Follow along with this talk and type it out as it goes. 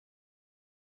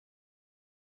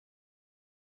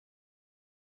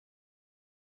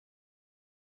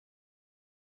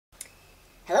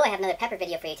Hello, I have another pepper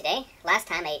video for you today. Last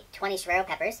time I ate 20 Serrano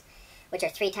peppers, which are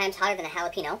 3 times hotter than a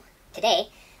jalapeno. Today,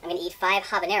 I'm going to eat 5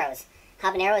 habaneros.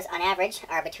 Habaneros, on average,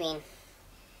 are between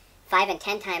 5 and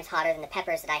 10 times hotter than the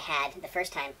peppers that I had the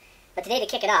first time. But today, to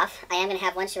kick it off, I am going to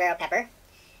have 1 Serrano pepper.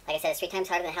 Like I said, it's 3 times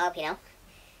hotter than a jalapeno.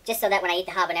 Just so that when I eat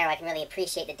the habanero, I can really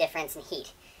appreciate the difference in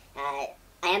heat. I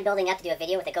am building up to do a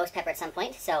video with a ghost pepper at some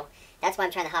point, so that's why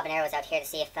I'm trying the habaneros out here to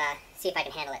see if I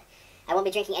can handle it. I won't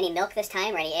be drinking any milk this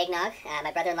time or any eggnog.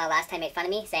 My brother-in-law last time made fun of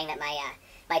me, saying that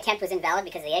my attempt was invalid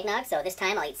because of the eggnog, so this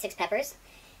time I'll eat 6 peppers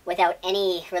without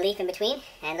any relief in between,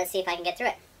 and let's see if I can get through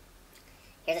it.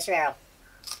 Here's a Serrano.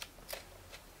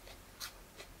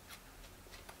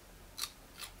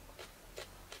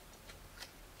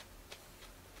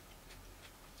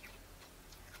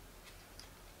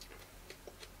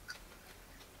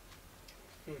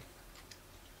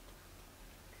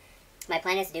 My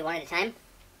plan is to do one at a time,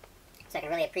 so I can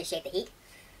really appreciate the heat.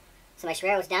 So my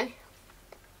Serrano's done.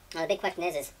 Now the big question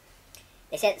is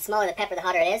they say that the smaller the pepper, the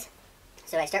hotter it is.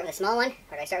 So do I start with a small one,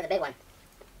 or do I start with a big one?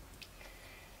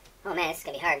 Oh man, this is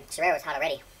going to be hard. Serrano's hot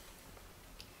already.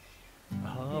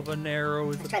 Habanero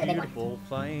is a beautiful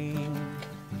thing,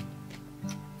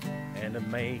 and it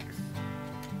makes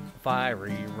a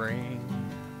fiery ring.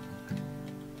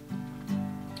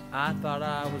 I thought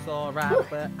I was alright,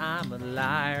 but I'm a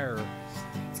liar.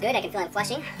 It's good, I can feel I'm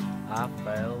flushing. I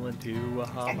fell into a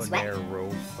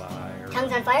habanero fire.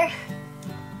 Tongue's on fire.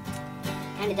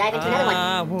 Time to dive into another one.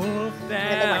 I wolfed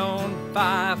down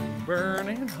 5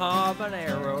 burning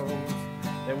habaneros.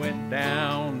 They went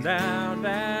down, down,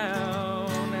 down,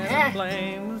 and the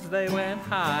flames, they went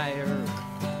higher.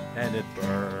 And it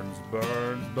burns,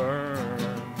 burns, burns.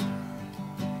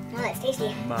 Oh, that's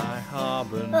tasty. My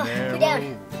habanero. Oh, 2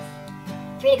 down.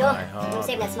 3 to go. I'm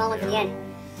saving that small one for the end.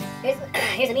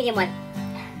 Here's a medium one.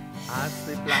 I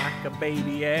sleep like a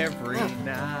baby every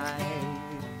night,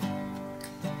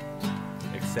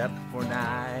 except for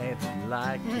nights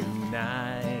like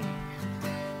tonight.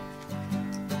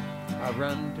 I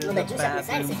run to the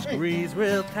bathroom, squeeze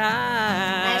real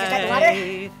tight. Start the water.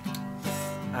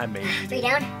 I made 3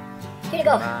 down. 2 to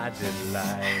go. My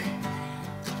delight.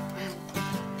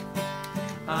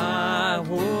 I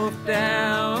wolfed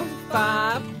down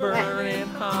 5 burning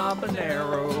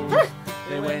habaneros.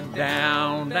 They went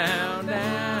down, down,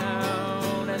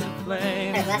 down, and the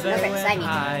flames, they went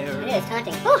higher. It is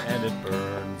taunting. And it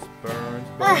burns, burns,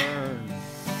 burns.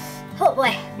 Oh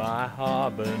boy. My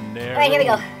habanero. Alright, here we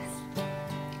go.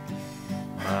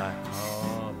 My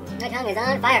habanero. My tongue is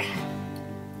on fire.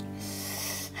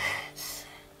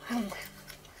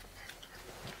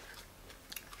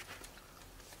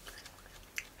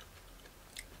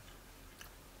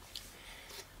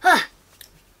 Huh.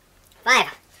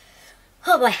 5.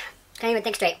 Oh boy, can't even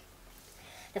think straight.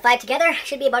 The 5 together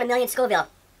should be about 1,000,000 Scoville,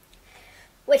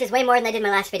 which is way more than I did in my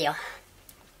last video.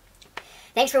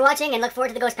 Thanks for watching, and look forward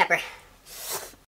to the ghost pepper.